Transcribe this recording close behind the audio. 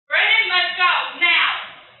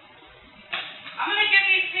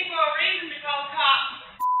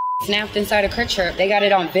snapped inside a creature. They got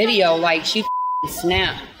it on video, like she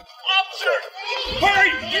snapped. Officer,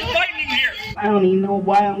 hurry! There's lightning here. I don't even know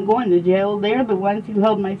why I'm going to jail. They're the ones who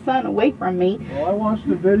held my son away from me. Well, I watched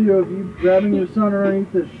the video of you grabbing your son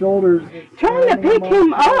underneath his shoulders. Trying to pick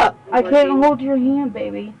him up. I can't hold your hand,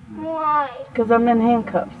 baby. Why? Because I'm in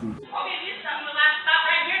handcuffs.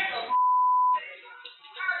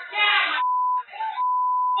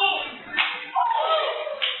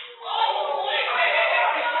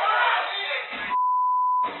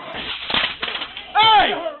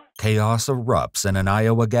 Chaos erupts in an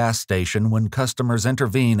Iowa gas station when customers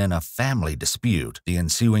intervene in a family dispute. The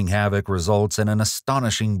ensuing havoc results in an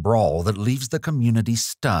astonishing brawl that leaves the community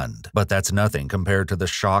stunned. But that's nothing compared to the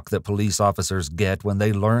shock that police officers get when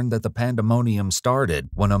they learn that the pandemonium started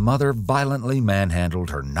when a mother violently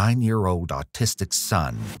manhandled her 9-year-old autistic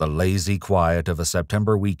son. The lazy quiet of a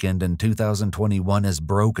September weekend in 2021 is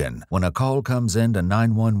broken when a call comes in to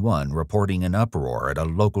 911 reporting an uproar at a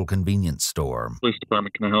local convenience store. Police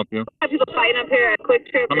department, can I help you? People fighting up here at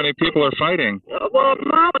Quick Trip. How many people are fighting? Well,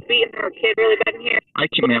 mom was beating her kid really bad in here.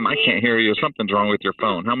 Ma'am, I can't hear you. Something's wrong with your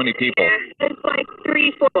phone. How many people? Yeah, there's like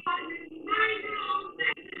 3, 4.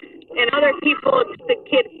 And other people, it's the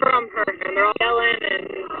kid from her, and they're all yelling and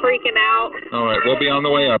freaking out. All right, we'll be on the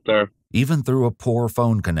way up there. Even through a poor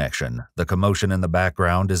phone connection, the commotion in the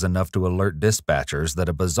background is enough to alert dispatchers that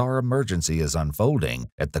a bizarre emergency is unfolding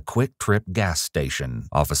at the Quick Trip gas station.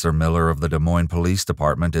 Officer Miller of the Des Moines Police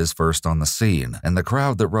Department is first on the scene, and the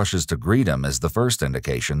crowd that rushes to greet him is the first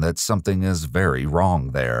indication that something is very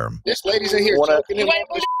wrong there. This lady's in here choking him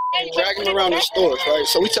and dragging him around the stores, right?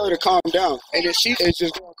 So we tell her to calm down, and then she is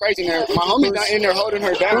just going crazy in there. My homie's not in there holding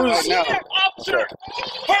her down right now. Officer,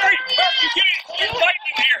 hurry! There's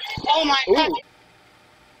lightning here. Oh my God.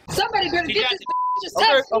 Somebody better get this just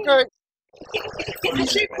touch me. Okay.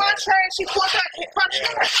 She punched her and she punched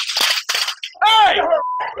her. Hey!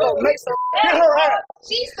 Oh, Mason, get her out.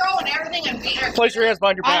 She's throwing everything and beating her. Place your hands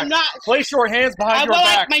behind your back. I'm not. Place your hands behind your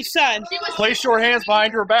back. My son. Place your hands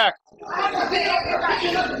behind your back.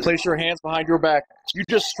 Place your hands behind your back. You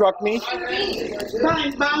just struck me.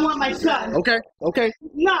 Fine, but I want my son. Okay.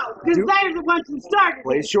 No, because they're the ones who started.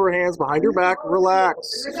 Place your hands behind your back.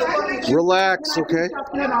 Relax. Relax, okay?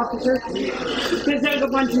 Because they're the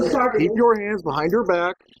ones who started. Keep your hands behind your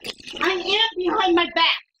back. I am behind my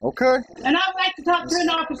back. Okay. And I would like to talk to an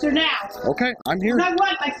officer now. Okay, I'm here. I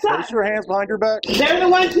want my son. Place your hands behind your back. They're the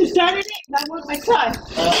ones who started it, and I want my son.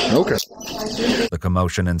 Okay. The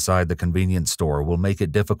commotion inside the convenience store will make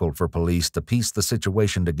it difficult for police to piece the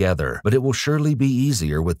situation together, but it will surely be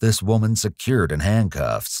easier with this woman secured in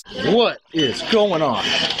handcuffs. What is going on?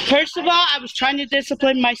 First of all, I was trying to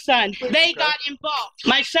discipline my son. They got involved.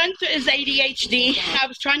 My son is ADHD. I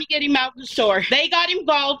was trying to get him out of the store. They got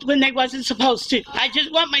involved when they wasn't supposed to. I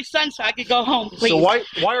just want my son so I could go home, please. So why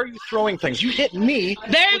are you throwing things? You hit me.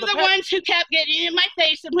 They're the ones who kept getting in my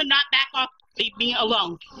face and would not back off. Leave me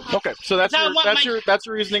alone. Okay, so that's your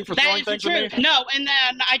reasoning for throwing things at me? No, and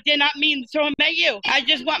then I did not mean to throw them at you. I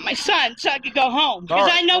just want my son so I could go home. Because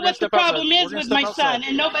I know what the problem is with my son,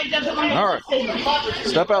 and nobody doesn't want to. All right.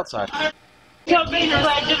 Step outside. So basically,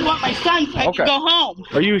 I just want my son so I can go home.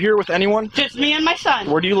 Are you here with anyone? Just me and my son.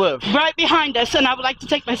 Where do you live? Right behind us, and I would like to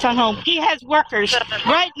take my son home. He has workers.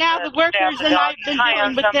 Right now, the workers and I have been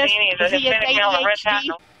dealing with this because he has ADHD.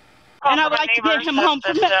 And I would like to get him home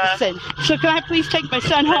for medicine. So can I please take my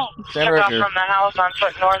son home? Stand right here. From the house on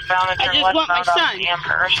foot northbound and I just want my son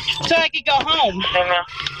so I could go home. Amen.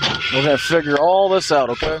 We're going to figure all this out,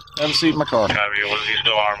 okay? Have a seat in my car. Was he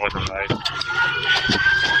still armed with a knife?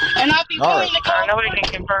 And I'll be willing to call. Nobody can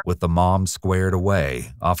confirm. With the mom squared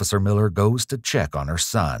away, Officer Miller goes to check on her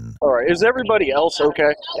son. All right, is everybody else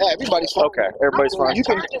okay? Yeah, everybody's fine. Okay, everybody's fine. You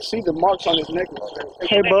can see the marks on his neck.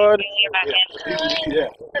 Hey, bud. Yeah.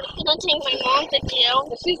 Don't take my mom to jail.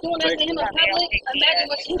 If she's doing that to him in public, imagine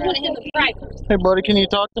what she's doing to him in private. Hey, buddy, can you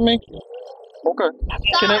talk to me? Okay.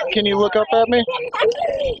 Can you look up at me?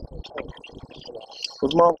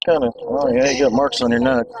 His mom's kind of, oh yeah, you got marks on your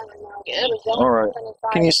neck. All right.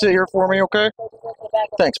 Can you sit here for me, okay?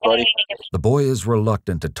 Thanks, buddy. The boy is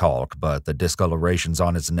reluctant to talk, but the discolorations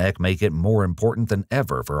on his neck make it more important than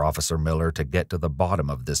ever for Officer Miller to get to the bottom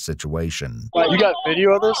of this situation. You got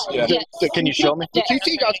video of this? Yeah. Can you show me? The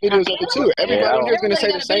TT got videos of it too. Everybody in here is going to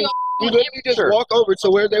say the same. You literally just walk over to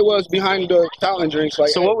where they was behind the fountain drinks. Like,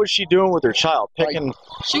 so what was she doing with her child? Picking?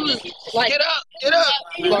 She was like, get up.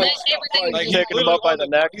 Like picking him up by the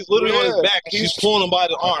neck? He's literally on his back. She's pulling him by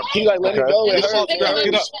the arm. He like let him go. Get up.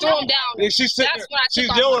 throw him down. And she's sitting there. She's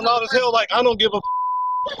yelling loud as hell like, I don't give a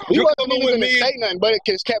We wasn't even gonna say nothing, but it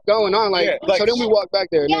just kept going on. Like so then we walked back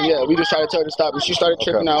there, and then we just tried to tell her to stop, and she started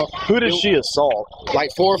tripping out. Who did she assault?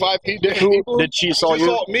 Like 4 or 5 people. Did she assault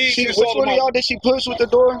you? Which one of y'all did she push with the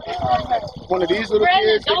door? One of these little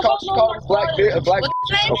kids. She called a black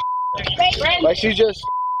like she just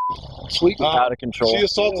tweaking out of control. She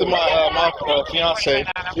assaulted my fiance.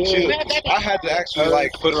 I had to actually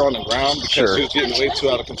like put her on the ground because she was getting way too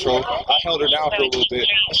out of control. I held her down for a little bit.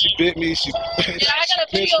 She bit me. I got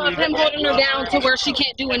a video of him holding her down to where she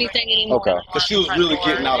can't do anything anymore. Okay. Because she was really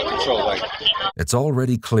getting out of control. Like, it's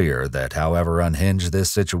already clear that however unhinged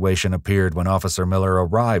this situation appeared when Officer Miller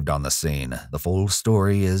arrived on the scene, the full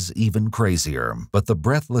story is even crazier. But the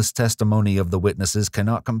breathless testimony of the witnesses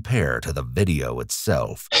cannot compare to the video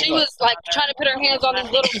itself. She was like trying to put her hands on these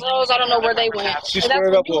little girls. I don't know where they went. She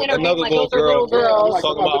squared up with another little girl.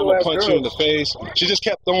 Talking about, I'm going to punch you in the face. She just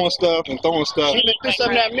kept throwing stuff and throwing stuff. She threw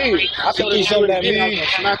something at me. I threw something at me.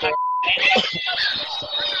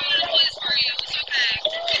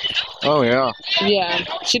 Oh, yeah. Yeah,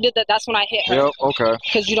 she did that. That's when I hit her. Yep, okay.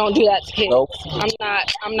 Because you don't do that to kids. Nope.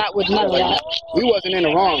 I'm not with none of that. We wasn't in the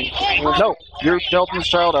wrong. No, you're helping this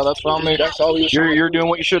child out. That's fine. That's all you're doing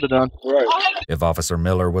what you should have done. Right. If Officer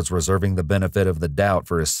Miller was reserving the benefit of the doubt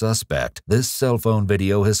for his suspect, this cell phone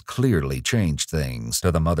video has clearly changed things.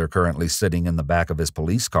 To the mother currently sitting in the back of his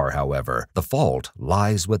police car, however, the fault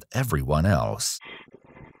lies with everyone else.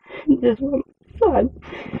 This was my son.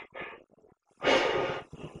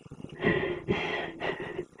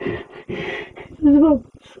 This was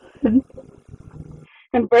my son.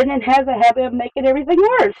 And Brendan has a habit of making everything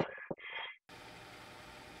worse.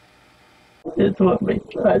 This was my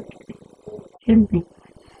son. Give me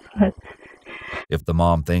my son. If the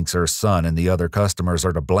mom thinks her son and the other customers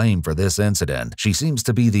are to blame for this incident, she seems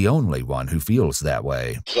to be the only one who feels that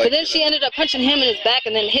way. But then she ended up punching him in his back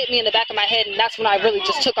and then hit me in the back of my head, and that's when I really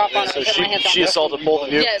just took off on her and put my hands on her. She assaulted both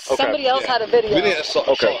of you? Yes, somebody else had a video. We didn't assault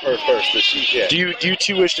her first, but she, Do you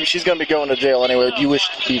two wish she's going to be going to jail anyway? Do you wish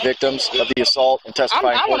to be victims of the assault and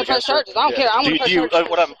testify in court? I want to press charges. I don't care. I want to press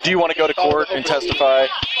charges. Do you want to go to court and testify?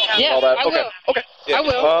 Yeah, all that? I will. Okay. I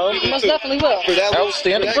will. Most definitely will.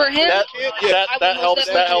 Outstanding. For him, that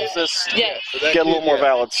helps us get a little more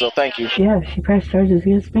valid, so thank you. Yeah, she pressed charges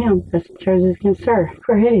against me. I'm pressing charges against her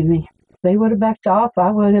for hitting me. If they would have backed off,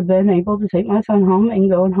 I would have been able to take my son home and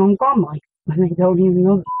go home calmly. But they don't even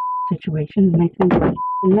know the situation, and they think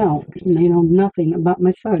they know, and they know nothing about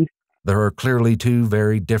my son. There are clearly two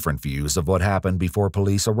very different views of what happened before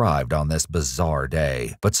police arrived on this bizarre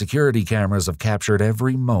day, but security cameras have captured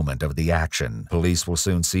every moment of the action. Police will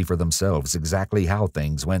soon see for themselves exactly how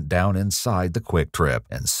things went down inside the Quick Trip,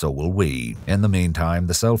 and so will we. In the meantime,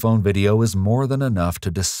 the cell phone video is more than enough to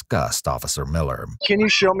disgust Officer Miller. Can you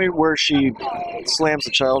show me where she slams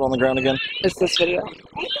the child on the ground again? It's this video.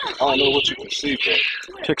 I don't know what you can see, but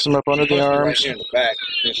picks him up under the arms. Right here in the back.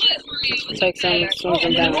 Takes him, swings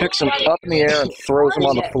him down. Picks him up in the air and throws him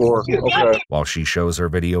on the floor. Okay. While she shows her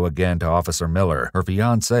video again to Officer Miller, her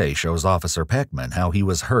fiancé shows Officer Peckman how he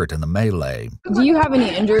was hurt in the melee. Do you have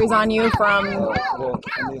any injuries on you from...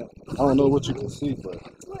 I don't know what you can see, but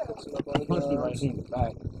punched me right here in the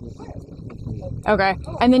back. Okay.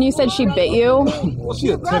 And then you said she bit you? Well, she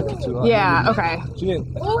attempted to. Yeah, okay. She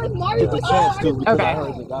didn't get the chance to because I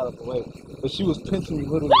heard they got up the way. But she was pinching me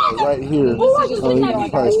literally like right here. You can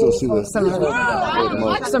probably still see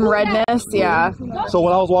Some redness, yeah. So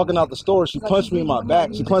when I was walking out the store, she punched me in my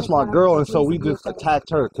back. She punched my girl, and so we just attacked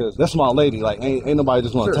her because that's my lady. Like, ain't nobody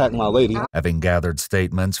just gonna attack my lady. Having gathered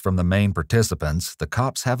statements from the main participants, the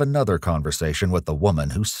cops have another conversation with the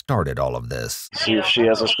woman who started all of this. See if she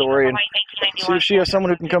has a story and see if she has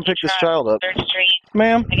someone who can come pick this child up.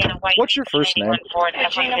 Ma'am, what's your first name?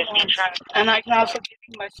 And I can also give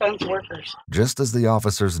you my son's workers. Just as the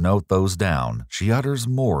officers note those down, she utters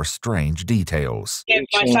more strange details. If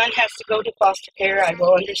my son has to go to foster care, I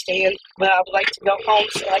will understand, but I would like to go home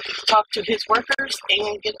so I can talk to his workers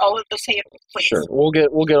and get all of the samples, please. Sure, we'll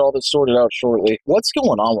get all this sorted out shortly. What's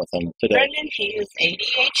going on with him today? Brendan, he is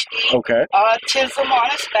ADHD, okay, autism on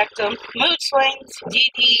a spectrum, mood swings,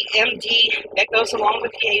 DD, that goes along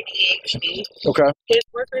with the ADHD. Okay. His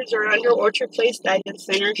workers are under Orchard Place Guidance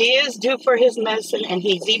Center. He is due for his medicine, and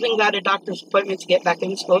he's even got a doctor's appointment to get back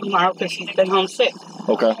in school tomorrow because he's been homesick.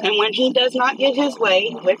 Okay. And when he does not get his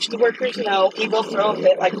way, which the workers know, he will throw a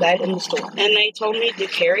fit like that in the store. And they told me to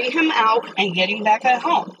carry him out and get him back at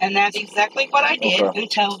home. And that's exactly what I did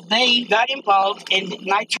until they got involved. And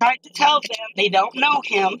I tried to tell them they don't know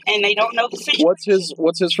him and they don't know the situation.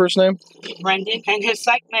 What's his first name? Brendan. And his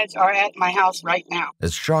psych meds are at my house right now.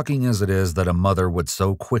 As shocking as it is that a mother would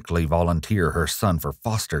so quickly volunteer her son for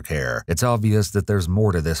foster care. It's obvious that there's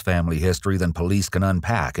more to this family history than police can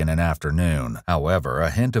unpack in an afternoon. However,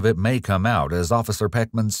 a hint of it may come out as Officer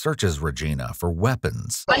Peckman searches Regina for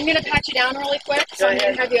weapons. I'm going to pat you down really quick, so I'm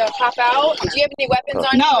going to have you pop out. Do you have any weapons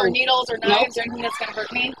on you, or needles or knives or anything that's going to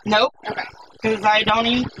hurt me? Nope. Okay. Because I don't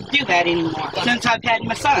even do that anymore since I've had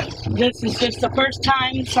my son. This is just the first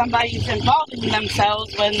time somebody's involving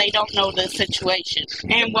themselves when they don't know the situation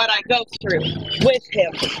and what I go through with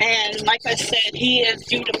him. And like I said, he is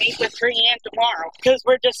due to meet with Rejanie tomorrow because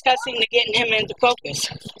we're discussing getting him into focus.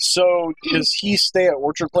 So does he stay at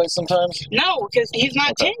Orchard Place sometimes? No, because he's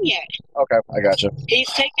not 10 yet. Okay, I gotcha. He's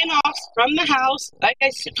taken off from the house. Like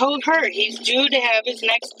I told her, he's due to have his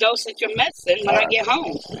next dosage of medicine when I get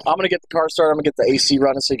home. I'm going to get the car started. I'm going to get the AC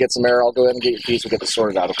running so you get some air. I'll go ahead and get your keys. We'll get this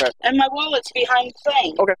sorted out, okay? And my wallet's behind the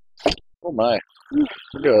thing. Okay. Oh, my.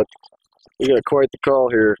 We're good. We got quite the call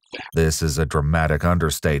here. This is a dramatic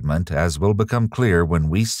understatement, as will become clear when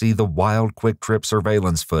we see the wild Quick Trip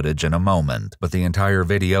surveillance footage in a moment. But the entire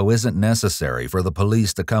video isn't necessary for the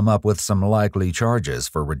police to come up with some likely charges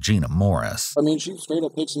for Rejanie Morris. I mean, she straight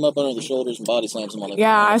up picks him up under the shoulders and body slams him on the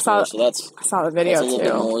Yeah, I saw. So I saw the video that's a little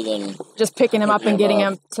bit more than just picking him up and getting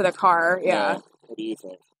him to the car. Yeah. What do you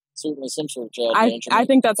think? Certainly some sort of child endangerment. I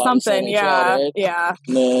think that's something. Yeah. Child, right? Yeah.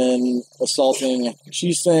 And then assaulting.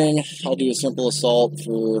 She's saying, I'll do a simple assault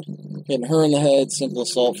for hitting her in the head, simple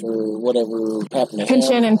assault for whatever happened to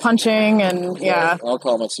Pinching him. and punching and yeah. I'll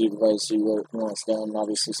call my supervisor to see what wants done.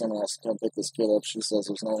 Obviously, someone has to come pick this kid up. She says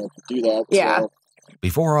there's no one to do that. Yeah. So.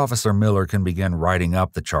 Before Officer Miller can begin writing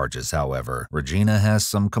up the charges, however, Regina has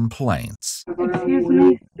some complaints. Excuse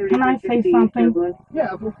me, can I say something?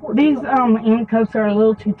 Yeah, these handcuffs are a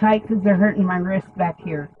little too tight because they're hurting my wrist back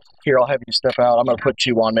here. Here, I'll have you step out. I'm going to put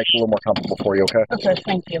you on, make it a little more comfortable for you, okay? Okay,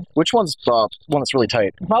 thank you. Which one's one that's really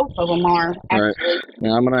tight? Both of them are. All right.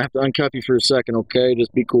 Now, I'm going to have to uncuff you for a second, okay?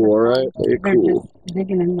 Just be cool, all right? Be cool. Just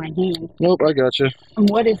digging in my hand. Nope, I got you. And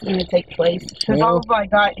what is going to take place? Because all I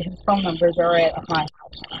got, his phone numbers are at my house.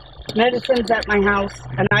 Medicine's at my house,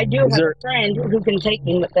 and I do have a friend who can take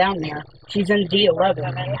me down there. She's in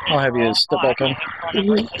D11. I'll have you step back in.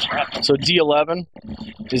 Mm-hmm. So D11?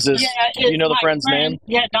 Is this, do you know the friend's name?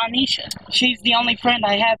 Yeah, Donisha. She's the only friend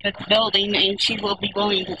I have at the building, and she will be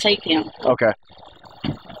willing to take him. Okay.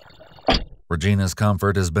 Regina's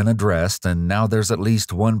comfort has been addressed, and now there's at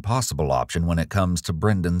least one possible option when it comes to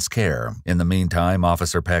Brendan's care. In the meantime,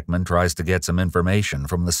 Officer Peckman tries to get some information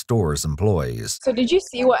from the store's employees. So did you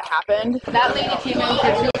see what happened? That lady came in with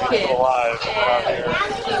her 2 kids,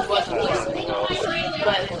 and she wasn't listening,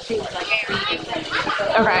 but she was like beating them.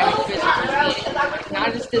 Okay.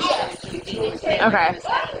 Not just this. Okay.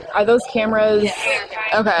 Are those cameras?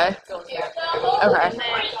 Okay. Okay.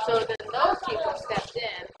 So then those people stepped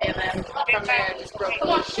in, and then from there just broke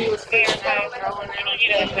loose. She was scared and throwing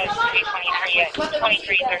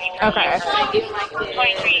Okay.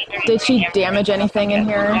 Did she damage anything in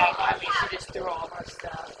here? She just threw all of our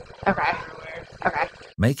stuff. Okay. Okay.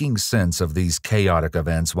 Making sense of these chaotic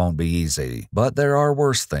events won't be easy, but there are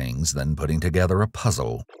worse things than putting together a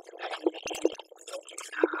puzzle.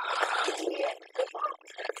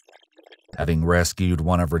 Having rescued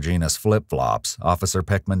one of Regina's flip-flops, Officer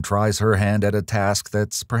Peckman tries her hand at a task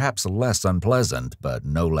that's perhaps less unpleasant, but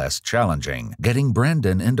no less challenging, getting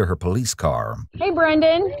Brendan into her police car. Hey,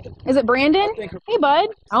 Brendan. Is it Brandon? Hey, bud.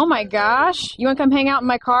 Oh, my gosh. You want to come hang out in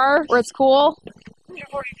my car where it's cool?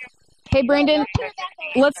 Hey, Brandon,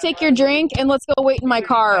 let's take your drink and let's go wait in my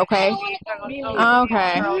car, okay?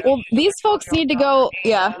 Okay. Well, these folks need to go,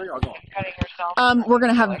 yeah. We're going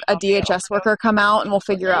to have a DHS worker come out and we'll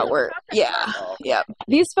figure out where, yeah.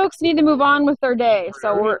 These folks need to move on with their day,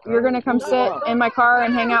 so you're going to come sit in my car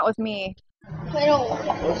and hang out with me.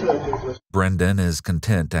 Brendan is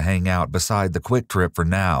content to hang out beside the Quick Trip for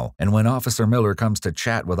now, and when Officer Miller comes to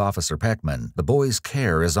chat with Officer Peckman, the boy's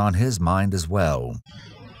care is on his mind as well.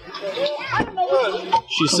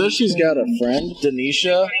 She says she's got a friend,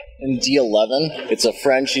 Denisha, in D11. It's a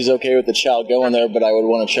friend. She's okay with the child going there, but I would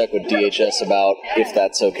want to check with DHS about if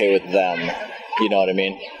that's okay with them. You know what I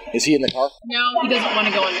mean? Is he in the car? No, he doesn't want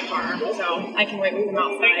to go in the car, so I can wait with him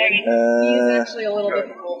outside. He's actually a little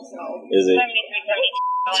difficult, so. Is he?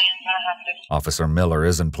 Officer Miller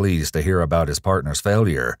isn't pleased to hear about his partner's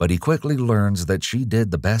failure, but he quickly learns that she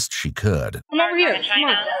did the best she could. Come over here. Come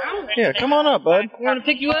on. Yeah, come on up, bud. You want to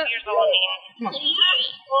pick you up? Come on.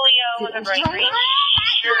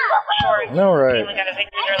 All right.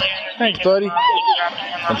 Thanks, buddy.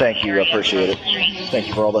 And thank you. I appreciate it. Thank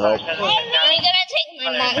you for all the help. Are you going to take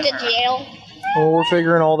my mom to jail? Well, we're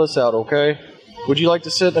figuring all this out, okay? Would you like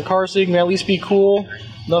to sit in the car so you can at least be cool?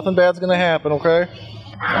 Nothing bad's gonna happen, okay?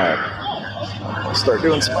 Alright. I'll start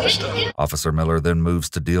doing some other stuff. Officer Miller then moves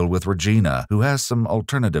to deal with Regina, who has some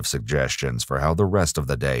alternative suggestions for how the rest of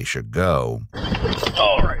the day should go.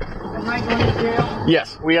 Alright. Am I going to jail?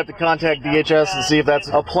 Yes, we have to contact DHS and see if that's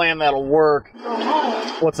a plan that'll work. Go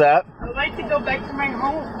home. What's that? I'd like to go back to my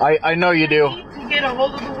home. I know you do. I need to get a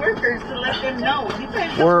hold of the workers to let them know. You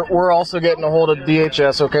guys We're also getting a hold of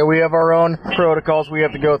DHS, okay? We have our own protocols we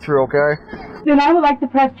have to go through, okay? Then I would like to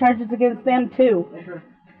press charges against them too.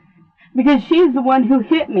 Because she's the one who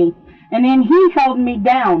hit me. And then he held me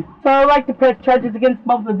down. So I would like to press charges against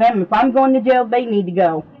both of them. If I'm going to jail, they need to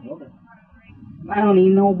go. I don't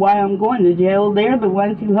even know why I'm going to jail. They're the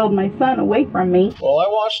ones who held my son away from me. Well, I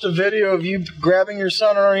watched a video of you grabbing your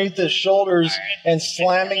son underneath his shoulders and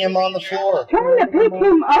slamming him on the floor. Trying to pick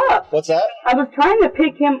him up. What's that? I was trying to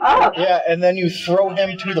pick him up. Yeah, and then you throw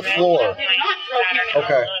him to the floor.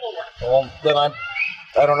 Okay. Well, then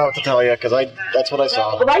I don't know what to tell you, because that's what I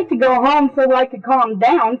saw. I would like to go home so I could calm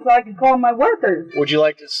down, so I could call my workers. Would you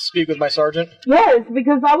like to speak with my sergeant? Yes,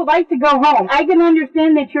 because I would like to go home. I can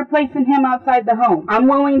understand that you're placing him outside the home. I'm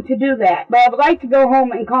willing to do that. But I would like to go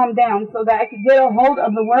home and calm down so that I could get a hold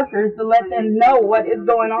of the workers to let them know what is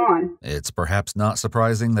going on. It's perhaps not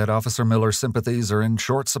surprising that Officer Miller's sympathies are in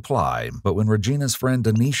short supply, but when Regina's friend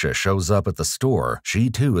Denisha shows up at the store, she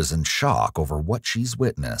too is in shock over what she's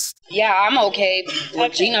witnessed. Yeah, I'm okay.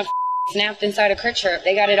 Regina snapped inside a crit trip.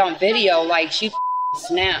 They got it on video, like she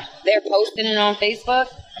snapped. They're posting it on Facebook.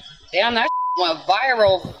 Damn, that went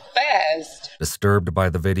viral fast. Disturbed by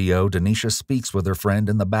the video, Denisha speaks with her friend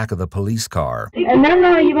in the back of the police car. And they're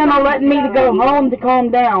not even letting me to go home to calm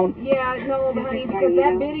down. Yeah, no, honey, because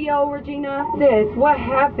that video, Regina, sis, what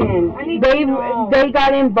happened? I need to know. They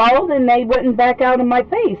got involved and they wouldn't back out of my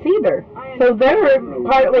face either. So they were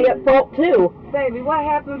partly at fault too. Baby, what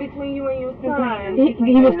happened between you and your son?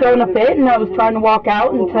 He was throwing a fit and I was trying to walk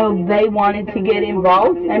out until they wanted to get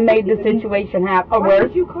involved and made the situation worse. Why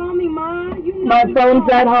did you call me, Ma? You know My phone's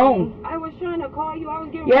at home. I was trying to call you. I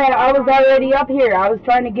was getting I was already up here. I was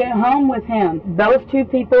trying to get home with him. Those two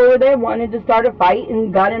people over there wanted to start a fight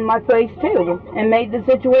and got in my face too and made the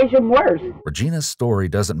situation worse. Regina's story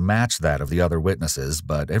doesn't match that of the other witnesses,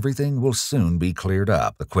 but everything will soon be cleared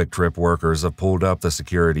up. The Quick Trip workers have pulled up the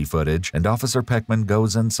security footage, and Officer Peckman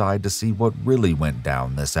goes inside to see what really went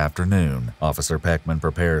down this afternoon. Officer Peckman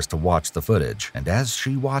prepares to watch the footage, and as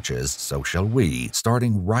she watches, so shall we,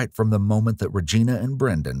 starting right from the moment that Regina and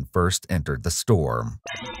Brendan first entered the store.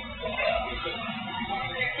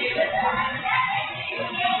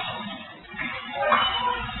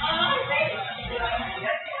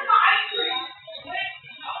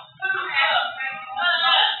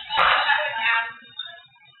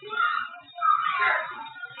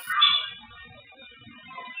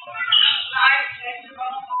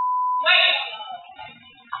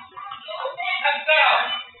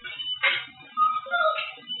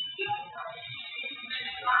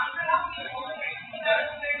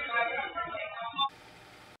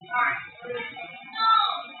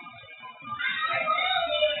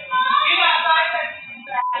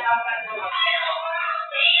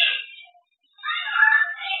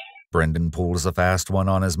 Brendan pulls a fast one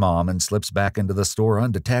on his mom and slips back into the store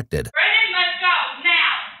undetected. Brendan, let's go,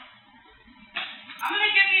 now! I'm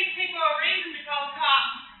gonna give these people a reason to call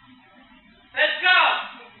cops. Let's go!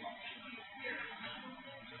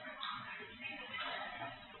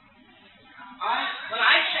 When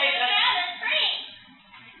I say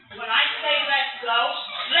let's go,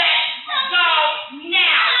 let's go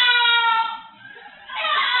now!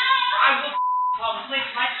 I will call the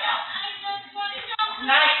police myself. And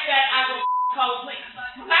I said I will call the police.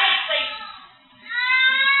 Police!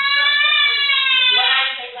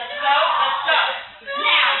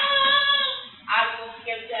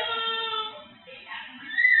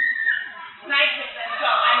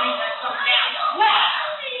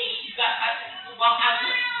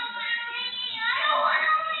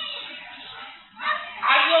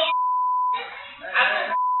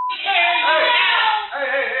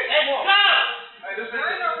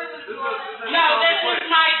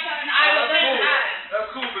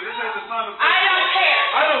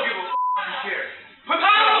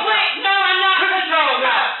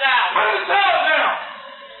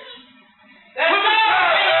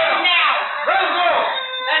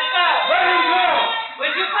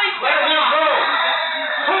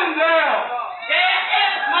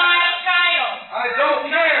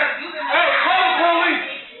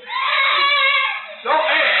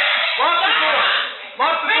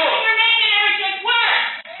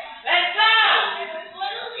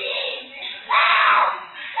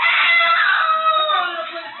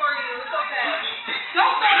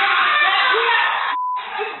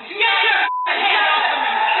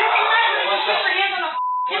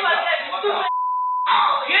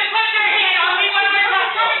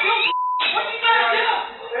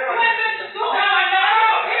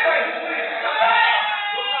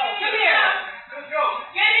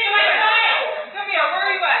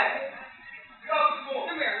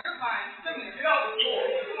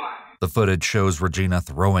 The footage shows Regina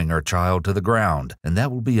throwing her child to the ground, and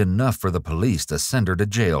that will be enough for the police to send her to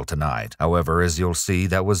jail tonight. However, as you'll see,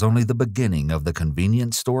 that was only the beginning of the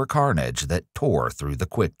convenience store carnage that tore through the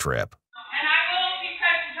Quick Trip.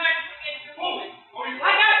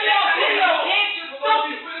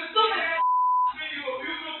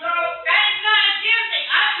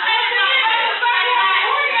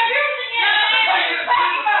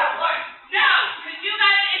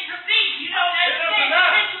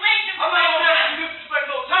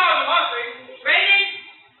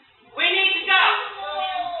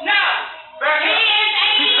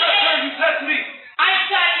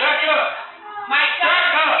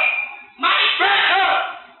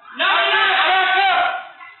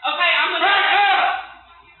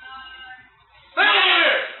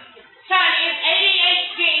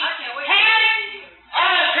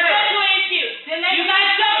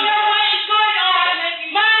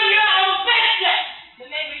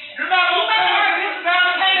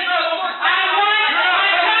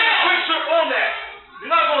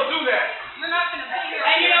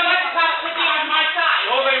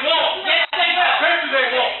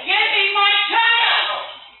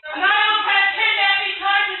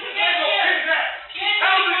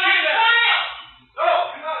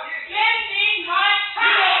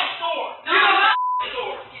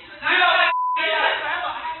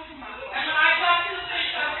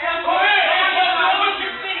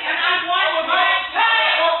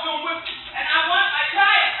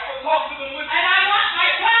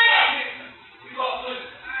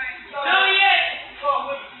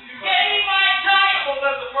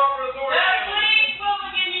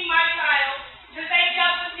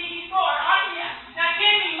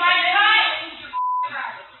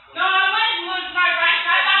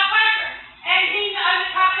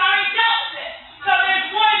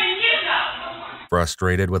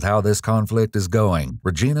 Frustrated with how this conflict is going,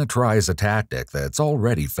 Regina tries a tactic that's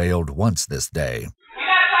already failed once this day.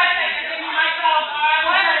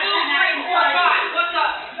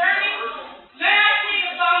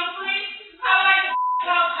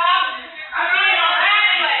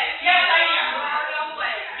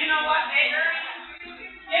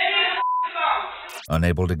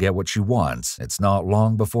 Unable to get what she wants, it's not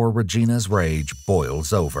long before Regina's rage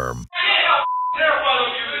boils over.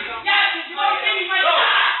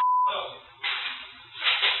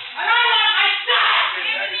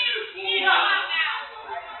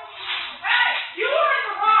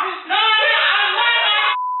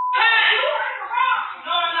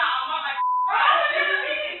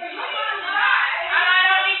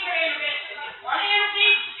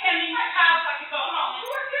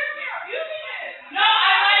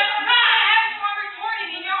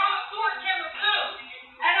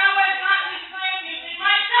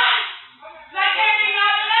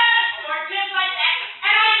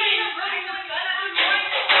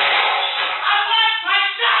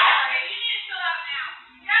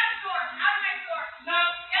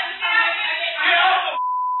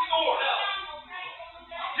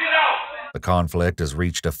 The conflict has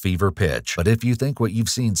reached a fever pitch, but if you think what you've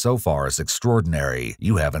seen so far is extraordinary,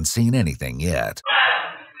 you haven't seen anything yet.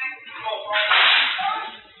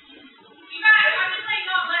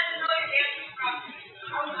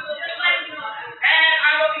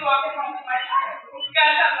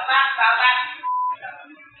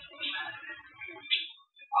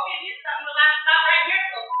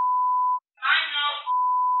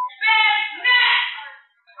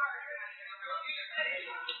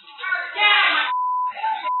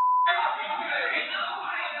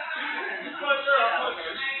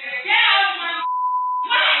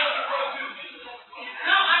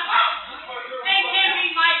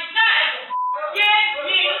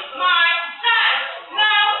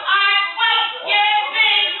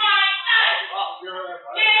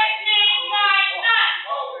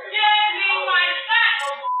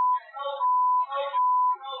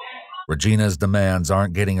 Regina's demands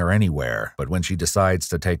aren't getting her anywhere, but when she decides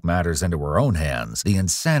to take matters into her own hands, the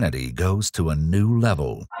insanity goes to a new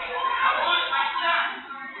level.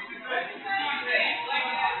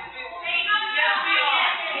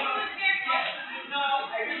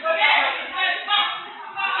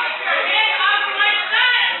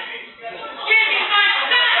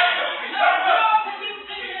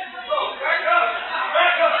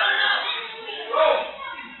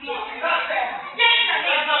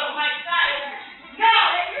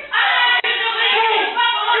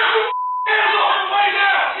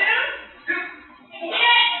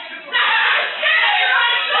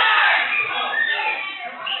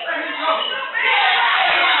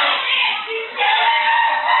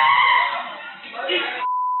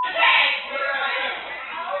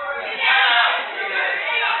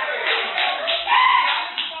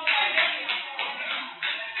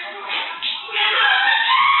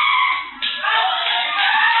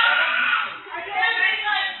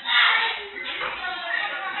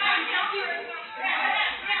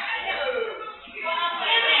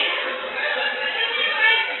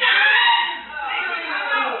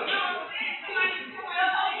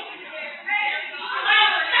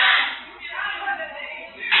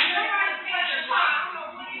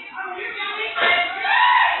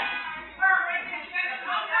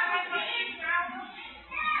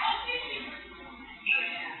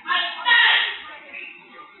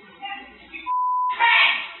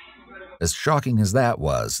 As shocking as that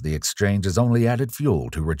was, the exchange has only added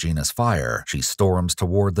fuel to Regina's fire. She storms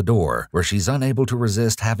toward the door, where she's unable to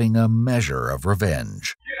resist having a measure of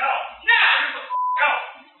revenge.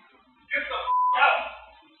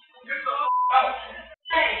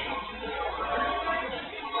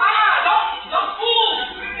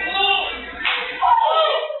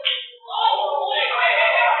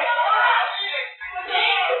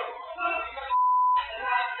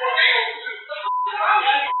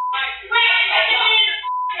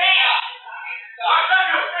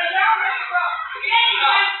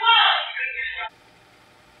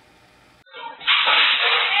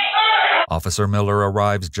 Officer Miller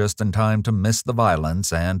arrives just in time to miss the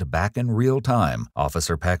violence, and back in real time,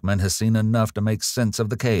 Officer Peckman has seen enough to make sense of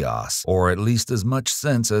the chaos, or at least as much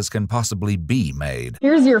sense as can possibly be made.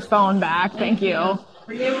 Here's your phone back. Thank you.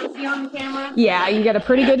 Were you able to see on the camera? Yeah, you get a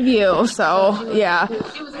pretty good view, so yeah.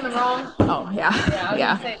 She was in the wrong. Oh, yeah.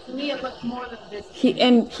 Yeah. Say, to me, it looked more than this.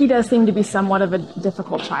 He does seem to be somewhat of a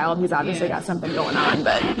difficult child. He's obviously got something going on,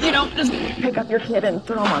 but you don't just pick up your kid and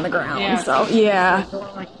throw him on the ground. Yeah. So, yeah.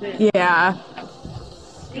 Yeah.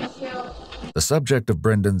 The subject of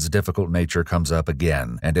Brendan's difficult nature comes up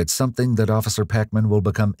again, and it's something that Officer Peckman will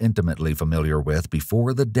become intimately familiar with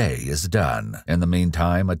before the day is done. In the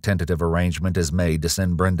meantime, a tentative arrangement is made to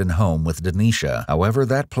send Brendan home with Denisha. However,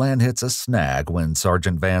 that plan hits a snag when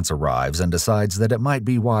Sergeant Vance arrives and decides that it might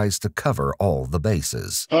be wise to cover all the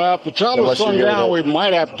bases. If the child was thrown down, we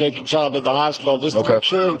might have to take the child to the hospital just to make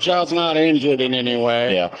sure the child's not injured in any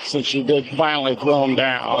way, since she did finally throw him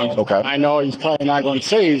down. I know he's probably not going to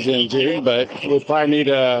say he's injured, but we probably need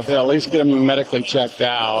to at least get him medically checked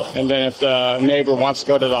out. And then if the neighbor wants to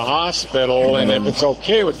go to the hospital, and if it's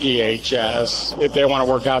okay with DHS, if they want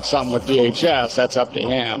to work out something with DHS, that's up to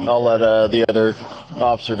him. I'll let the other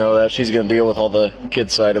officer know that. She's going to deal with all the kid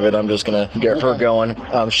side of it. I'm just going to get her going.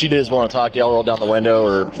 She does want to talk to you. I'll roll down the window,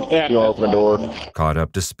 or you want to open the door. Caught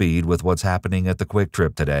up to speed with what's happening at the Quick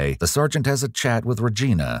Trip today, the sergeant has a chat with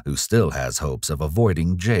Regina, who still has hopes of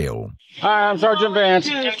avoiding jail. Hi, I'm Sergeant Vance.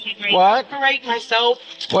 What? Separate myself.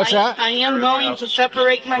 What's that? I am willing to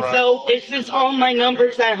separate myself. This is all my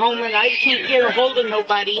numbers at home, and I can't get a hold of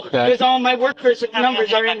nobody because all my workers'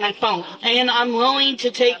 numbers are in my phone. And I'm willing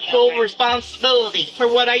to take full responsibility for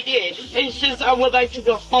what I did. It's just I would like to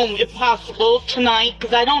go home if possible tonight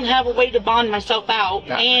because I don't have a way to bond myself out.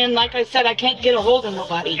 And like I said, I can't get a hold of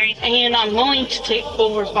nobody. And I'm willing to take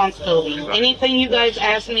full responsibility. Anything you guys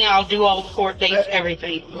ask me, I'll do all the court dates,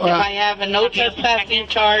 everything. If I have a no trespassing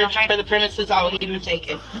charge for the premises, I'll even take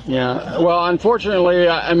it. Yeah, well, unfortunately,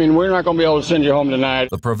 I mean, we're not going to be able to send you home tonight.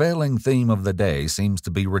 The prevailing theme of the day seems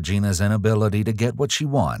to be Regina's inability to get what she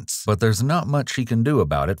wants, but there's not much she can do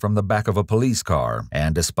about it from the back of a police car,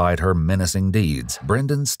 and despite her menacing deeds,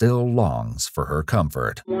 Brendan still longs for her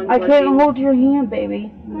comfort. I can't hold your hand,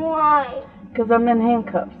 baby. Why? Because I'm in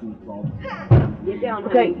handcuffs. Get down.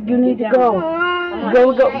 Okay, you need to go. Go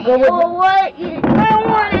with what? I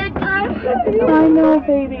want to I know,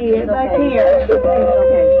 baby. I can't.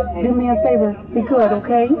 Okay. Do me a favor. Be good,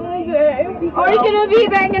 okay? Okay. Are you going to be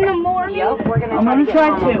back in the morning? Yep, we're going to I'm going to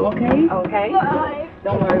try to, okay? Okay. Bye.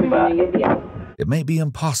 Don't worry, Mommy. You'll be out. It may be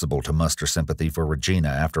impossible to muster sympathy for Regina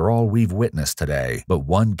after all we've witnessed today, but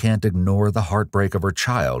one can't ignore the heartbreak of her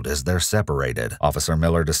child as they're separated. Officer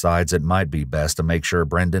Miller decides it might be best to make sure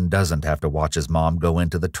Brendan doesn't have to watch his mom go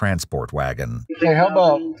into the transport wagon. Hey, how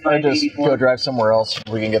about I just go drive somewhere else?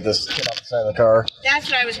 We can get this kid off the side of the car. That's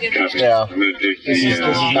what I was going to do. Yeah. This is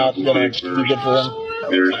not going to be good for them.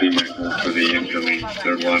 There's the mechanism for the incoming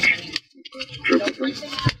third lunch.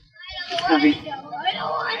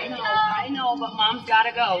 I know, but Mom's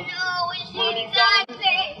gotta go. No, she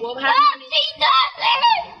doesn't. We'll have she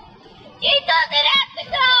doesn't. She doesn't have to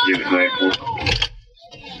go. Unit 94.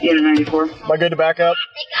 Unit 94. Am I good to back up?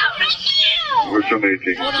 We're somebody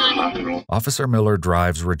taking to the hospital. Officer Miller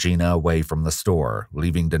drives Regina away from the store,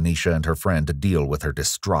 leaving Denisha and her friend to deal with her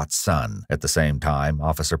distraught son. At the same time,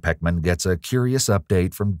 Officer Peckman gets a curious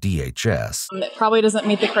update from DHS. It probably doesn't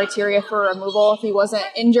meet the criteria for removal if he wasn't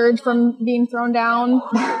injured from being thrown down.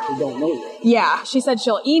 Yeah, she said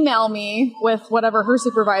she'll email me with whatever her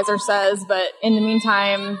supervisor says, but in the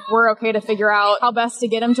meantime, we're okay to figure out how best to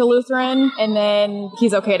get him to Lutheran, and then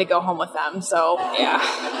he's okay to go home with them, so yeah.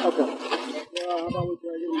 Okay.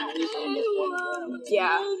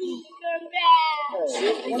 Yeah.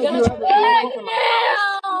 He's gonna have to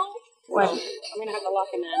What? I'm gonna have to lock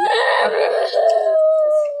him in. Okay.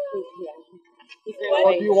 Yeah. He's really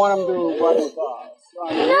What do you want him to run with us?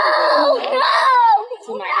 No!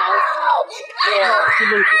 to my house.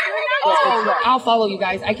 Yeah. I'll follow you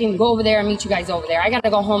guys. I can go over there and meet you guys over there. I got to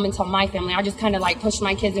go home and tell my family. I just kind of like pushed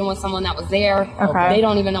my kids in with someone that was there. Okay. They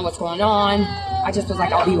don't even know what's going on. I just was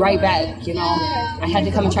like, I'll be right back, you know. I had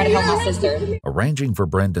to come and try to help my sister. Arranging for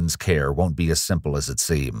Brendan's care won't be as simple as it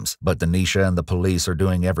seems, but Denisha and the police are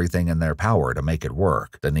doing everything in their power to make it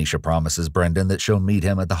work. Denisha promises Brendan that she'll meet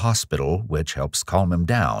him at the hospital, which helps calm him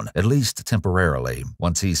down, at least temporarily.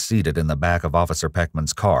 Once he's seated in the back of Officer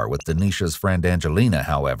Peckman's car with Denisha's friend Angelina,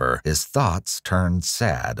 however, his thoughts turn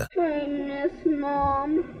sad. I miss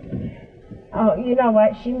Mom. Oh, you know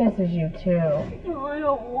what? She misses you too. I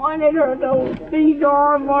don't wanted her to be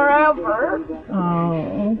gone forever.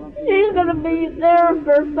 Oh. She's gonna be there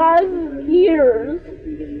for 5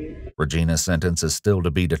 years. Regina's sentence is still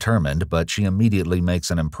to be determined, but she immediately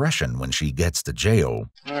makes an impression when she gets to jail.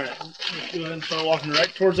 All right, let's go ahead and start walking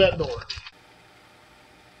right towards that door.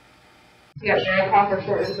 Yeah, I call for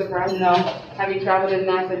shortness of breath. No. Have you traveled in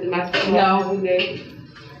mass with domestic? No.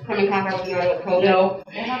 Come in contact with COVID? No.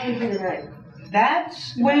 What happened to your leg?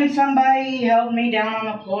 That's when somebody held me down on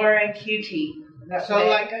the floor at QT. So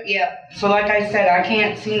like I said, I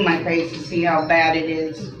can't see my face to see how bad it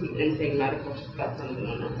is. And take medical stuff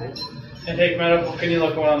on that side. And take medical. Can you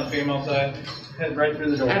look one on the female side? Head right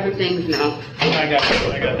through the door. Everything's no. I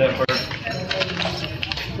got that part.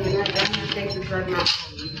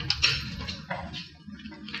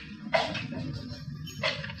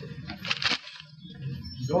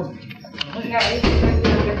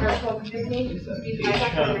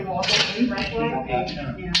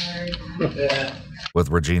 With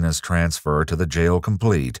Regina's transfer to the jail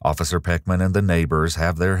complete, Officer Peckman and the neighbors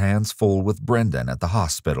have their hands full with Brendan at the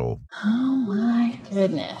hospital. Oh my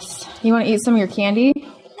goodness. You want to eat some of your candy?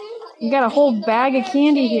 You got a whole bag of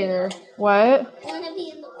candy here. What?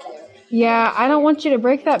 Yeah, I don't want you to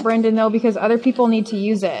break that, Brendan, though, because other people need to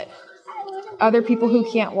use it. Other people who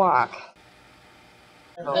can't walk.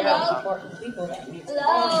 There are important people that need to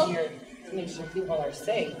come here to make sure people are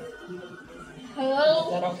safe. Hello?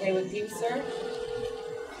 Is that okay with you, sir?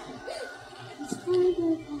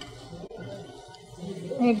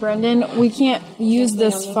 Hey, Brendan, we can't use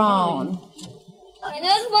this phone. I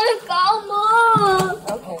just want to call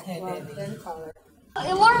Mom. Okay, baby, then call her.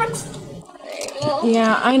 It works.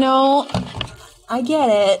 Yeah, I know. I get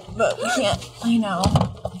it, but we can't. I know.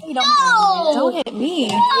 Hey, don't hit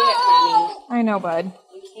me. I know, bud.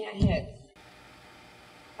 You can't hit.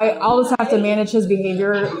 I'll just have to manage his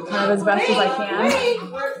behavior kind of as best as I can.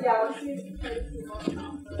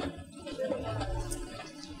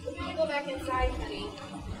 Go back inside, honey.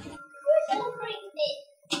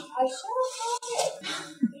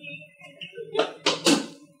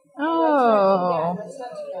 Oh.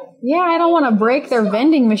 Yeah, I don't want to break their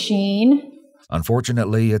vending machine.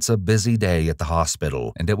 Unfortunately, it's a busy day at the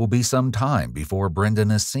hospital, and it will be some time before Brendan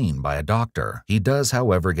is seen by a doctor. He does,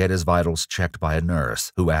 however, get his vitals checked by a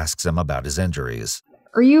nurse, who asks him about his injuries.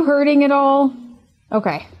 Are you hurting at all?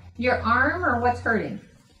 Okay. Your arm or what's hurting?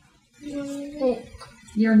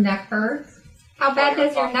 Your neck hurts? How bad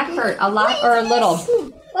does your neck hurt? A lot or a little?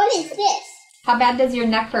 What is this? How bad does your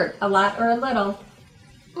neck hurt? A lot or a little?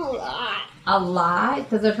 A lot. A lot?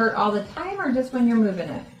 Does it hurt all the time or just when you're moving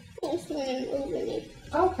it? That's when I'm moving it.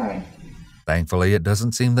 Okay. Thankfully, it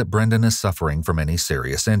doesn't seem that Brendan is suffering from any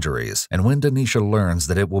serious injuries, and when Denisha learns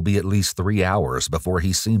that it will be at least 3 hours before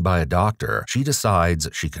he's seen by a doctor, she decides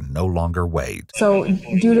she can no longer wait. So,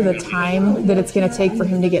 due to the time that it's going to take for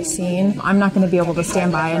him to get seen, I'm not going to be able to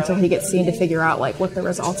stand by until he gets seen to figure out like what the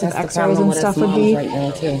results of x-rays and stuff would be.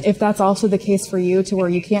 If that's also the case for you, to where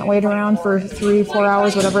you can't wait around for 3-4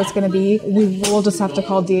 hours, whatever it's going to be, we will just have to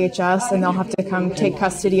call DHS and they'll have to come take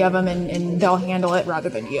custody of him and they'll handle it rather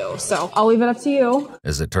than you. So, I'll leave it up to you.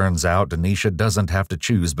 As it turns out, Denisha doesn't have to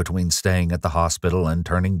choose between staying at the hospital and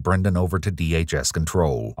turning Brendan over to DHS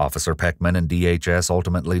control. Officer Peckman and DHS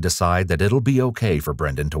ultimately decide that it'll be okay for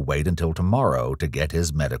Brendan to wait until tomorrow to get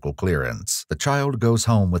his medical clearance. The child goes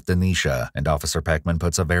home with Denisha, and Officer Peckman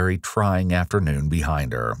puts a very trying afternoon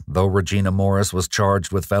behind her. Though Rejanie Morris was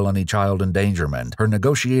charged with felony child endangerment, her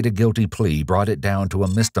negotiated guilty plea brought it down to a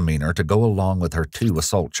misdemeanor to go along with her 2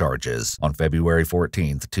 assault charges. On February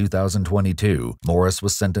 14, 2022, Morris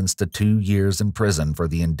was sentenced to 2 years in prison for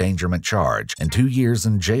the endangerment charge and 2 years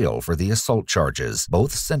in jail for the assault charges.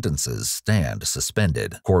 Both sentences stand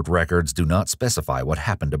suspended. Court records do not specify what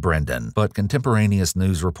happened to Brendan, but contemporaneous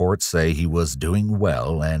news reports say he was doing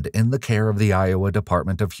well and in the care of the Iowa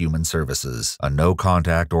Department of Human Services. A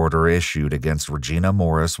no-contact order issued against Rejanie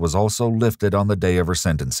Morris was also lifted on the day of her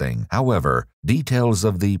sentencing. However, details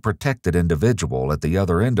of the protected individual at the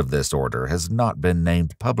other end of this order has not been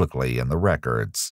named publicly in the records.